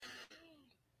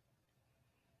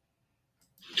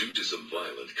some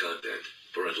violent content.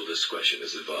 Parental discretion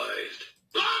is advised.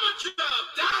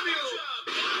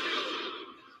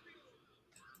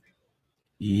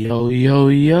 Yo, yo,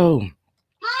 yo.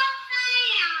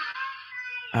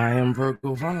 I am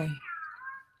Virgo Vonne.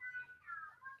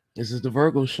 This is the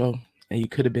Virgo Show, and you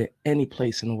could have been any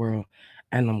place in the world,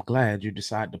 and I'm glad you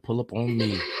decided to pull up on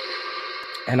me.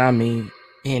 And I mean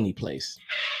any place.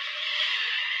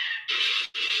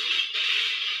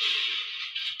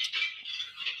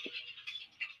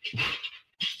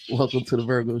 Welcome to the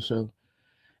Virgo Show.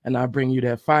 And I bring you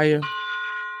that fire,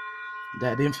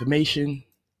 that information,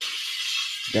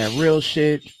 that real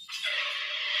shit.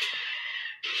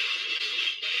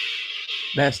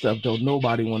 That stuff don't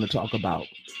nobody want to talk about.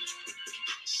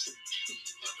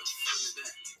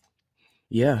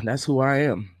 Yeah, that's who I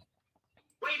am.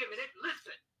 Wait a minute,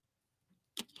 listen.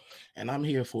 And I'm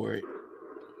here for it.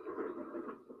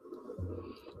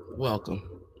 Welcome.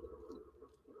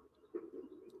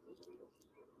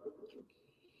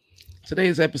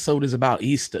 Today's episode is about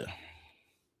Easter.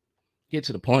 Get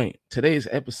to the point. Today's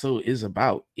episode is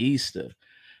about Easter.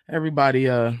 Everybody,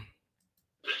 Let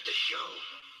the show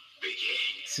begin.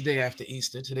 it's the day after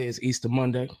Easter. Today is Easter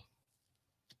Monday.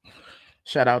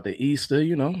 Shout out to Easter,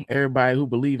 everybody who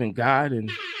believe in God,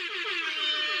 and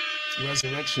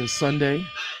Resurrection Sunday.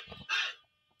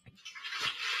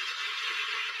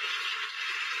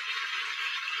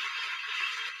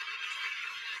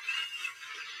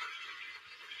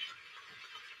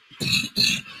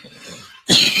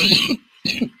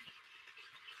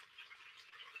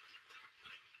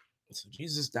 So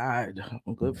Jesus died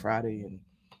on Good Friday, and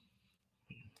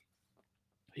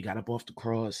he got up off the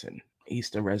cross, and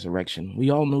Easter resurrection. We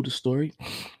all know the story.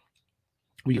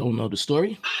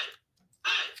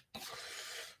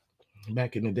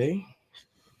 Back in the day,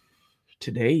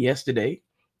 today, yesterday,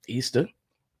 Easter,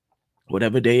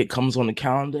 whatever day it comes on the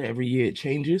calendar, every year it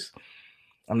changes.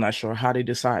 I'm not sure how they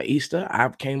decide Easter.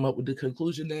 I've came up with the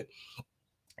conclusion that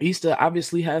Easter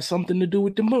obviously has something to do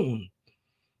with the moon,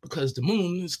 because the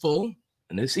moon is full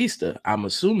and it's Easter. I'm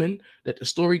assuming that the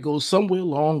story goes somewhere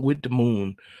along with the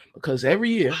moon, because every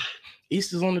year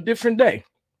Easter's on a different day.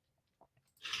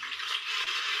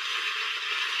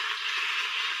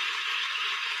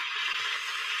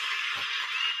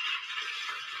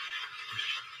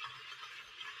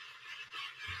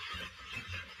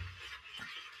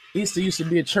 Easter used to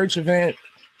be a church event,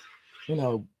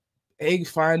 egg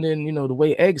finding, the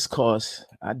way eggs cost.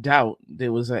 I doubt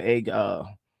there was an egg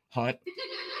hunt.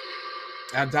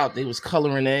 I doubt they was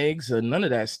coloring eggs or none of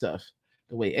that stuff,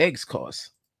 the way eggs cost.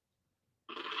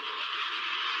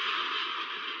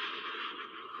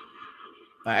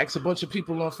 I asked a bunch of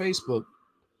people on Facebook,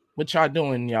 what y'all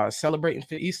doing? Y'all celebrating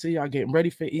for Easter? Y'all getting ready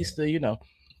for Easter?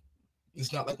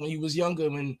 It's not like when you was younger,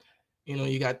 when,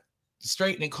 you got the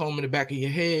straightening comb in the back of your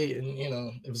head, and,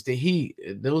 it was the heat.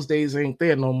 Those days ain't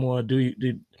there no more.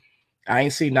 I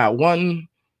ain't seen not one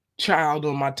child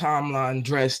on my timeline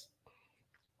dressed.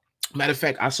 Matter of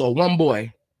fact, I saw one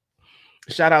boy.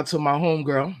 Shout out to my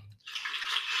homegirl.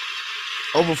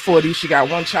 Over 40. She got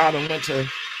one child and went to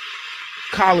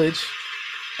college,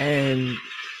 and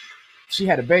she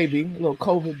had a baby, a little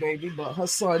COVID baby, but her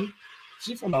son,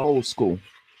 she from the old school.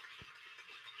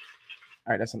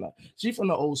 All right, that's enough. She from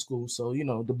the old school, so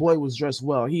the boy was dressed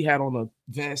well. He had on a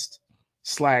vest,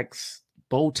 slacks,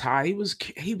 bow tie.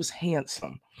 He was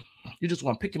handsome. You just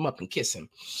want to pick him up and kiss him.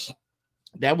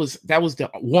 That was the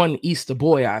one Easter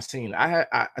boy I seen. I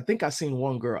think I seen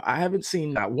one girl. I haven't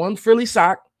seen not one frilly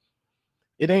sock.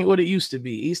 It ain't what it used to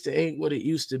be. Easter ain't what it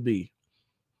used to be.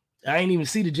 I ain't even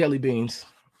see the jelly beans,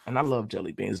 and I love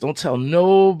jelly beans. Don't tell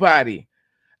nobody.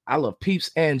 I love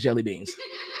peeps and jelly beans.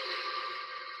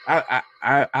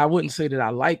 I wouldn't say that I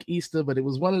like Easter, but it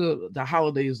was one of the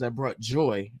holidays that brought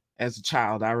joy as a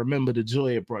child. I remember the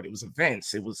joy it brought. It was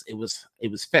events. It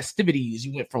was festivities.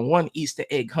 You went from one Easter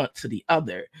egg hunt to the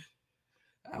other.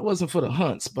 I wasn't for the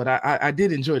hunts, but I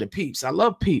did enjoy the peeps. I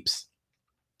love peeps.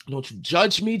 Don't you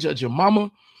judge me, judge your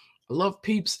mama. I love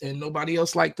peeps, and nobody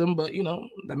else liked them, but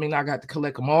I got to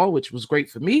collect them all, which was great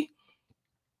for me.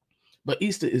 But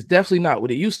Easter is definitely not what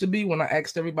it used to be. When I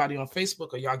asked everybody on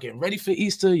Facebook, are y'all getting ready for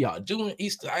Easter? Y'all doing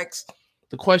Easter? I asked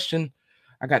the question.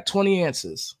 I got 20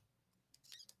 answers.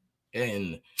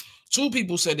 And 2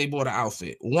 people said they bought an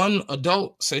outfit. One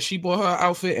adult said she bought her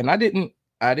outfit, and I didn't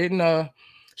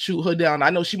shoot her down. I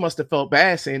know she must have felt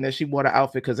bad saying that she bought an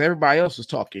outfit, because everybody else was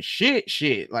talking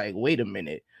shit. Like, wait a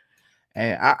minute.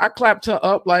 And I clapped her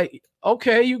up like,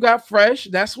 okay, you got fresh.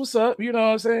 That's what's up. You know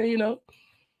what I'm saying?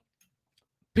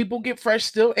 People get fresh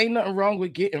still. Ain't nothing wrong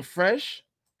with getting fresh.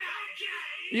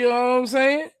 You know what I'm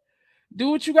saying? Do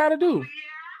what you got to do.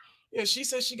 Yeah, she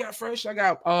said she got fresh. I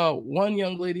got one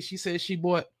young lady. She said she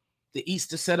bought the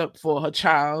Easter setup for her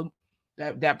child.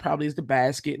 That probably is the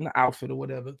basket and the outfit or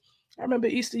whatever. I remember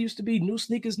Easter used to be new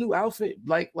sneakers, new outfit.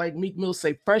 Like Meek Mill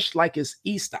say, fresh like it's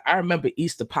Easter. I remember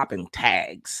Easter popping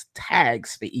tags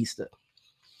for Easter.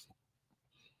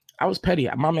 I was petty.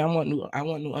 Mommy, I want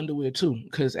new underwear too,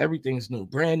 because everything's new,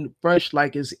 brand fresh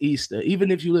like it's Easter.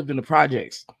 Even if you lived in the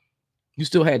projects, you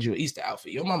still had your Easter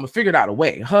outfit. Your mama figured out a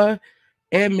way. Her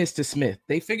and Mr. Smith,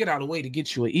 they figured out a way to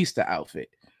get you an Easter outfit.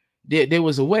 There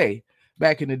was a way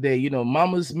back in the day. You know,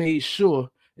 mamas made sure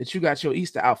that you got your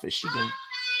Easter outfit. She can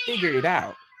figure it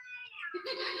out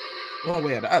one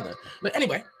way or the other. But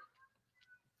anyway,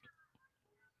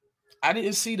 I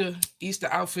didn't see the Easter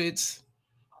outfits.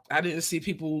 I didn't see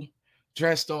people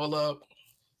dressed all up.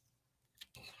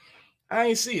 I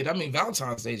ain't see it. I mean,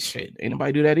 Valentine's Day shit. Ain't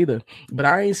nobody do that either. But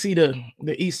I ain't see the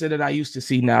Easter that I used to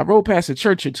see. Now I rode past a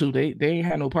church or two. They ain't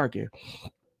had no parking.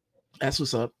 That's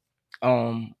what's up.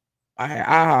 I had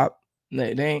IHOP.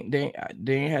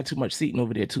 They ain't had too much seating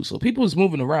over there too. So people was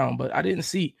moving around, but I didn't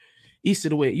see Easter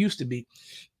the way it used to be.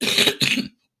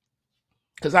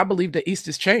 Because I believe that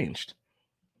Easter's changed.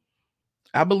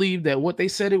 I believe that what they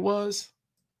said it was,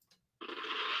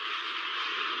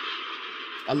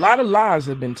 a lot of lies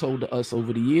have been told to us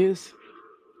over the years.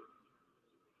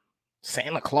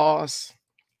 Santa Claus,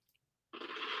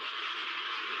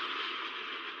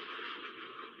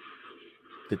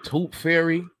 the Tooth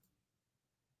Fairy,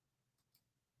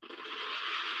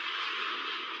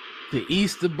 the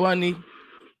Easter Bunny.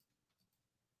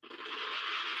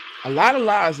 A lot of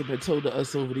lies have been told to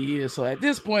us over the years. So at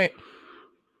this point,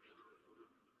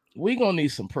 we're going to need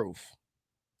some proof.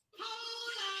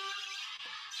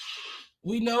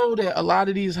 We know that a lot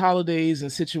of these holidays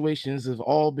and situations have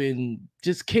all been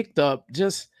just kicked up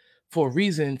just for a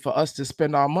reason for us to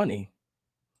spend our money.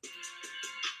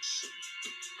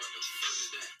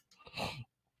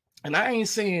 And I ain't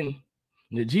saying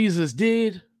that Jesus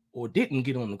did or didn't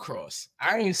get on the cross.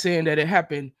 I ain't saying that it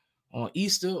happened on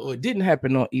Easter or it didn't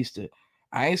happen on Easter.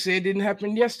 I ain't saying it didn't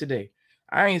happen yesterday.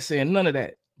 I ain't saying none of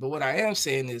that. But what I am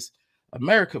saying is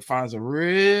America finds a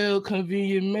real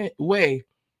convenient way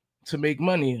to make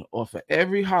money off of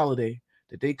every holiday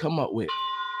that they come up with.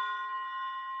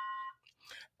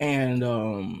 And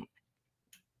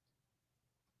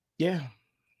yeah.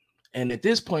 And at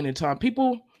this point in time,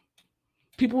 people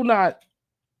not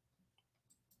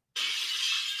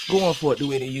going for it the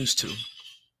way they used to.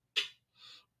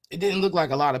 It didn't look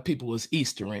like a lot of people was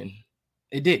Eastering.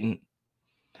 It didn't.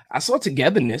 I saw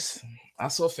togetherness. I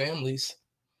saw families.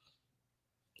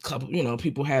 Couple,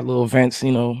 people had little events,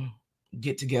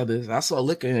 get-togethers. I saw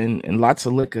liquor and lots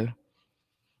of liquor.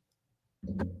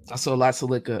 I saw lots of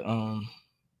liquor.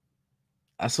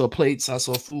 I saw plates. I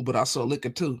saw food, but I saw liquor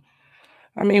too.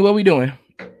 I mean, what we doing?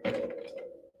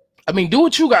 I mean, do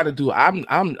what you got to do. I'm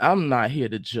not here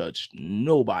to judge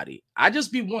nobody. I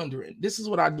just be wondering. This is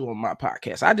what I do on my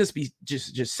podcast. I just be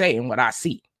just saying what I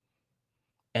see,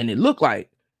 and it looked like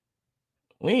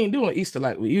we ain't doing Easter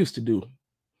like we used to do.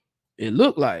 It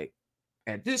looked like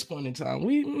at this point in time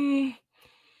we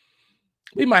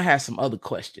might have some other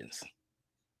questions.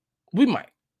 We might.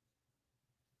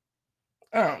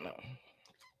 I don't know,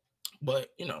 but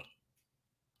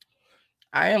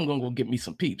I am gonna go get me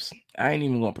some peeps. I ain't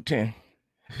even gonna pretend.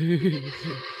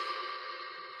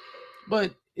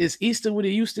 But is Easter what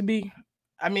it used to be?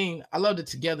 I mean, I love the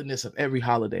togetherness of every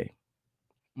holiday.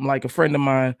 I'm like a friend of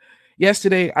mine.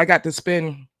 Yesterday, I got to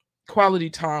spend quality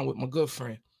time with my good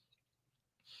friend.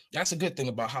 That's a good thing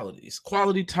about holidays.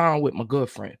 Quality time with my good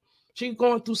friend. She's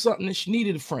going through something and she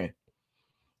needed a friend.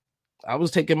 I was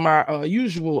taking my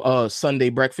usual Sunday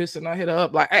breakfast and I hit her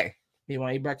up like, hey, you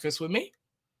want to eat breakfast with me?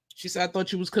 She said, I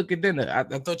thought you was cooking dinner. I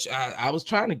thought I was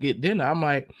trying to get dinner. I'm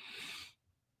like,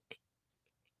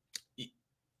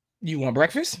 you want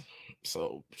breakfast?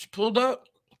 So she pulled up.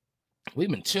 We've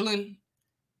been chilling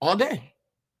all day.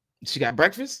 She got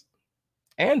breakfast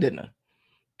and dinner.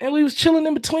 And we was chilling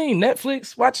in between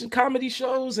Netflix, watching comedy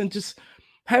shows and just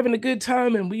having a good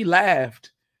time. And we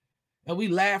laughed. And we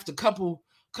laughed a couple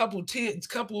tears,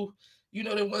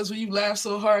 the ones where you laugh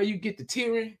so hard you get the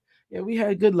tearing. Yeah, we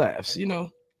had good laughs,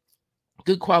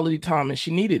 good quality time, and she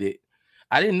needed it.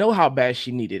 I didn't know how bad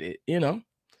she needed it,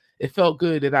 It felt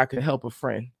good that I could help a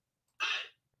friend.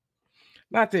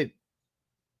 Not that,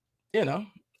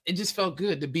 it just felt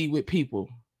good to be with people,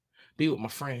 be with my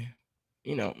friend.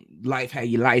 Life had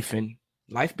you lifing.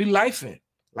 Life be lifing.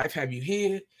 Life have you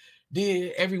here,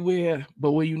 there, everywhere,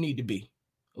 but where you need to be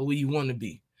or where you want to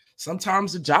be.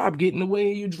 Sometimes the job get in the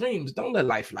way of your dreams. Don't let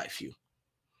life you.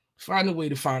 Find a way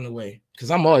to find a way. Because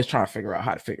I'm always trying to figure out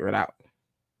how to figure it out.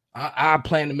 I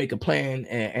plan to make a plan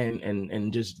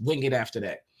and just wing it after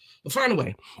that. But find a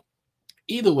way.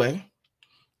 Either way,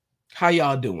 how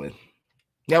y'all doing?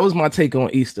 That was my take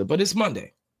on Easter, but it's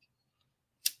Monday.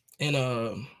 And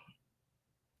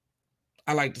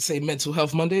I like to say mental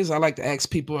health Mondays. I like to ask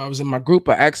people. I was in my group.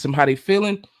 I asked them how they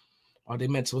feeling. Are they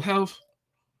mental health?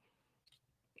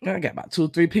 And I got about 2 or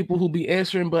 3 people who be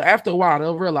answering, but after a while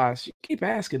they'll realize you keep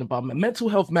asking about mental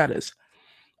health matters.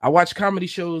 I watch comedy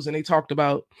shows and they talked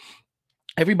about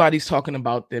everybody's talking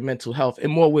about their mental health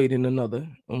in more way than another,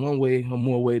 in one way or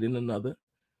more way than another.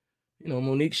 You know,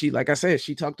 Monique, she, like I said,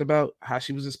 she talked about how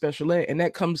she was a special ed, and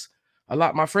that comes a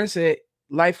lot. My friend said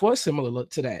life was similar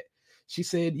to that. She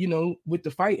said, you know, with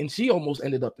the fight, and she almost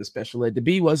ended up in special ed. The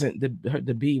B wasn't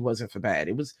the B wasn't for bad.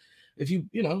 It was if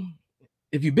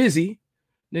you're busy,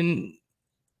 then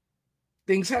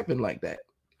things happen like that.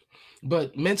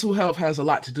 But mental health has a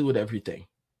lot to do with everything.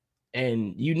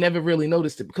 And you never really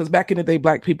noticed it because back in the day,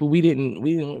 black people, we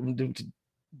didn't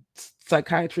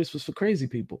psychiatrists was for crazy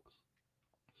people.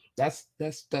 That's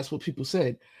what people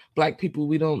said. Black people,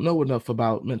 we don't know enough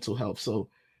about mental health. So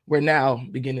we're now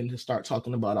beginning to start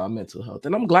talking about our mental health.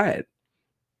 And I'm glad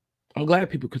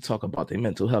people could talk about their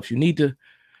mental health. You need to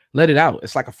let it out.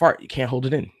 It's like a fart. You can't hold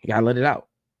it in. You gotta let it out.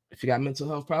 If you got mental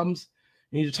health problems,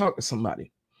 you need to talk to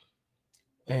somebody.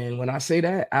 And when I say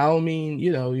that, I don't mean,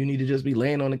 you need to just be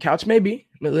laying on the couch, maybe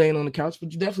laying on the couch,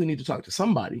 but you definitely need to talk to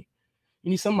somebody. You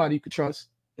need somebody you could trust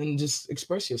and just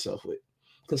express yourself with,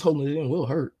 because holding it in will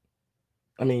hurt.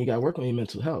 I mean, you got to work on your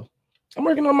mental health. I'm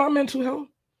working on my mental health.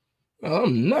 Oh,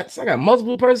 I'm nuts. I got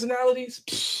multiple personalities.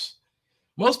 Psh.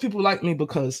 Most people like me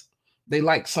because they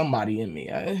like somebody in me.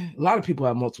 A lot of people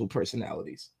have multiple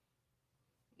personalities.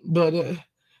 But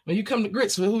when you come to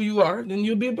grits with who you are, then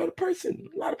you'll be a better person.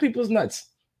 A lot of people's nuts.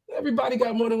 Everybody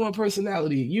got more than one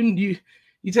personality. You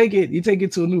take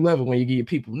it to a new level when you give your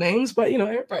people names, but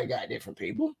everybody got different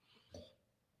people.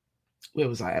 Where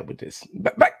was I at with this?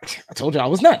 Back. I told you I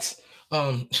was nuts.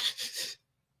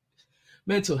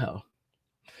 Mental health.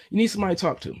 You need somebody to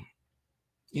talk to.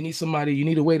 You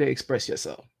need a way to express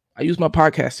yourself. I use my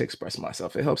podcast to express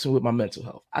myself. It helps me with my mental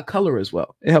health. I color as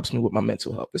well. It helps me with my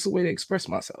mental health. It's a way to express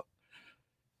myself.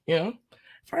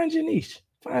 Find your niche.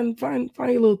 Find your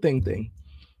little thing.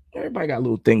 Everybody got a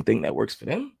little thing that works for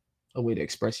them. A way to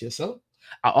express yourself.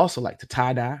 I also like to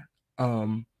tie dye.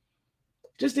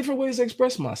 Just different ways to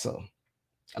express myself.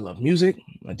 I love music.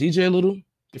 I DJ a little.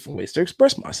 Different ways to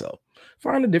express myself.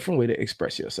 Find a different way to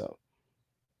express yourself.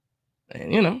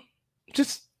 And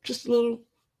just a little,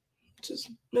 just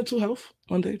mental health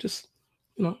one day. Just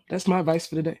that's my advice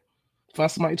for the day. Find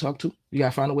somebody to talk to. You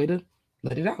gotta find a way to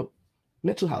let it out.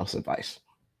 Mental health advice.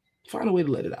 Find a way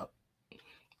to let it out.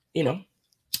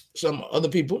 Some other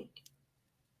people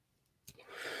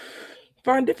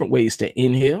find different ways to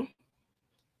inhale,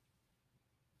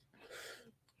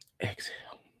 exhale.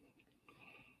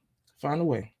 Find a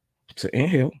way to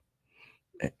inhale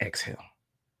and exhale.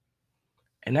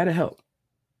 And that'll help.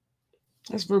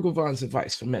 That's Virgo Vonne's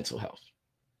advice for mental health.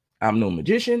 I'm no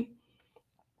magician.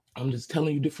 I'm just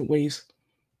telling you different ways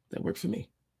that work for me.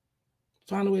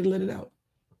 Find a way to let it out.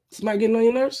 Somebody getting on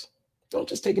your nerves? Don't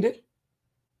just take it in.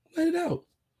 Let it out.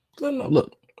 Let them know.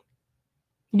 Look,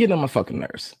 you're getting on my fucking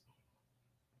nerves.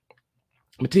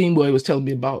 My team boy was telling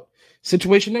me about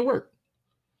situation at work.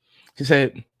 He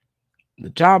said, the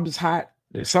job is hot.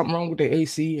 There's something wrong with the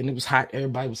AC, and it was hot.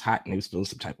 Everybody was hot, and they was feeling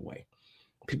some type of way.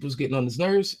 People was getting on his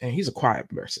nerves, and he's a quiet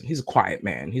person. He's a quiet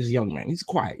man. He's a young man. He's a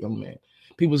quiet young man.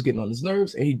 People was getting on his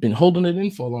nerves, and he'd been holding it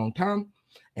in for a long time.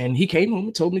 And he came home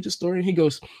and told me the story, and he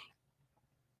goes,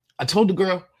 I told the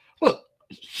girl, look,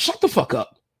 shut the fuck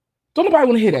up. Don't nobody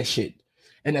want to hear that shit.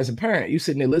 And as a parent, you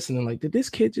sitting there listening like, did this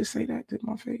kid just say that to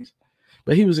my face?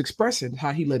 But he was expressing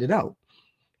how he let it out.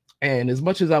 And as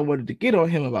much as I wanted to get on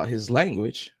him about his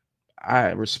language,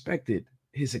 I respected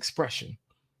his expression.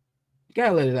 You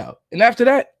gotta let it out. And after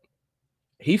that,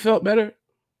 he felt better.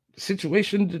 The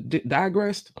situation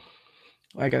digressed.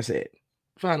 Like I said,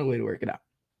 find a way to work it out.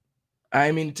 I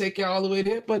didn't mean to take y'all all the way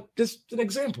there, but just an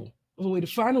example of a way to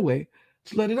find a way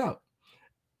to let it out.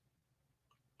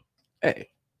 Hey,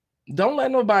 don't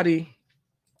let nobody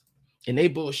and they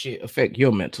bullshit affect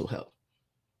your mental health.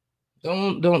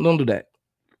 Don't do that.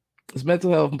 It's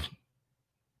mental health.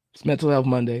 It's mental health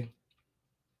Monday,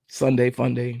 Sunday,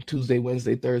 fun day, Tuesday,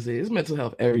 Wednesday, Thursday. It's mental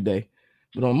health every day.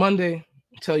 But on Monday,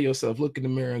 tell yourself, look in the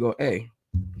mirror and go, hey,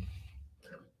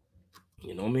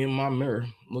 me in my mirror,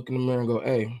 look in the mirror and go,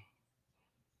 hey,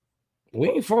 we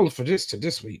ain't falling for this to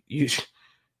this week. You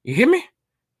hear me?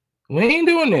 We ain't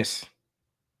doing this.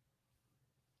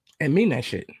 And mean that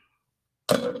shit.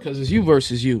 Because it's you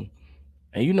versus you.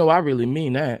 And you know I really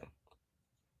mean that.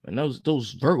 And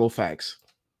those Virgo facts.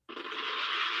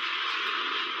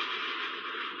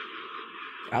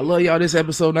 I love y'all. This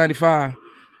episode 95.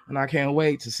 And I can't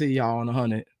wait to see y'all on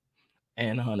 100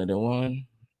 and 101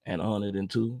 and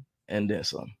 102 and then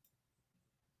some.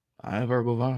 I'm Virgo Vonne.